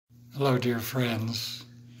Hello, dear friends.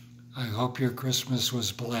 I hope your Christmas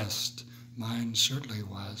was blessed. Mine certainly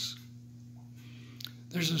was.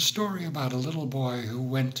 There's a story about a little boy who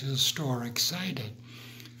went to the store excited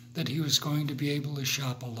that he was going to be able to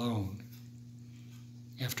shop alone.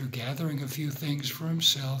 After gathering a few things for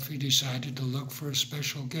himself, he decided to look for a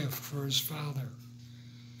special gift for his father.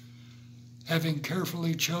 Having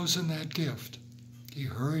carefully chosen that gift, he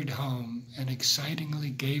hurried home and excitingly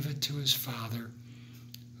gave it to his father,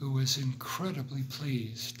 who was incredibly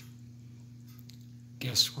pleased.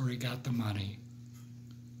 Guess where he got the money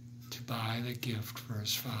to buy the gift for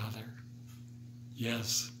his father?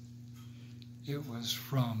 Yes, it was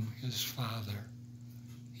from his father.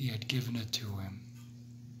 He had given it to him.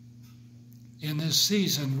 In this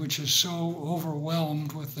season, which is so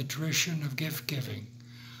overwhelmed with the tradition of gift giving,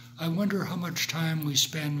 I wonder how much time we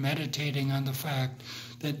spend meditating on the fact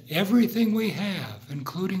that everything we have,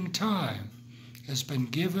 including time, has been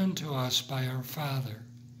given to us by our Father.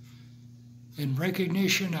 In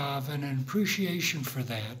recognition of and an appreciation for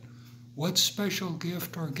that, what special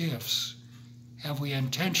gift or gifts have we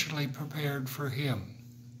intentionally prepared for Him?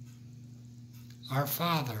 Our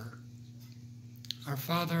Father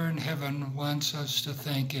in heaven wants us to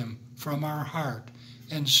thank Him from our heart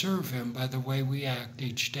and serve Him by the way we act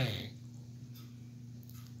each day.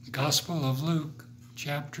 The Gospel of Luke,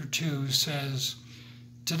 chapter 2, says,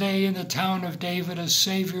 "Today in the town of David a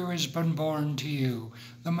Savior has been born to you,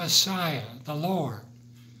 the Messiah, the Lord.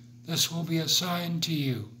 This will be a sign to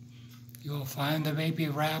you. You will find the baby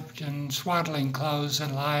wrapped in swaddling clothes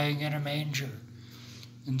and lying in a manger."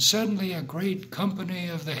 And suddenly a great company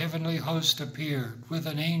of the heavenly host appeared with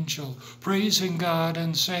an angel, praising God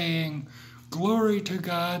and saying, "Glory to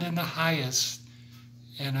God in the highest,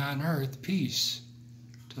 and on earth peace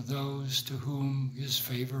to those to whom His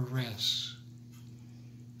favor rests."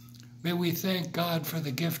 May we thank God for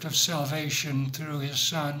the gift of salvation through His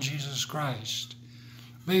Son, Jesus Christ.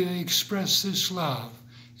 May we express this love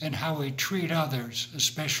in how we treat others,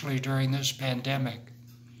 especially during this pandemic.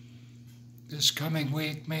 This coming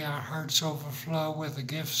week, may our hearts overflow with the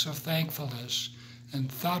gifts of thankfulness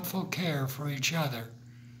and thoughtful care for each other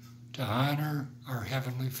to honor our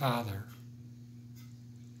Heavenly Father.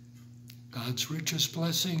 God's richest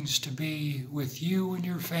blessings to be with you and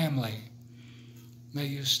your family. May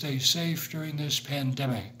you stay safe during this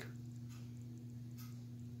pandemic.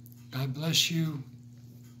 God bless you.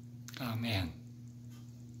 Amen.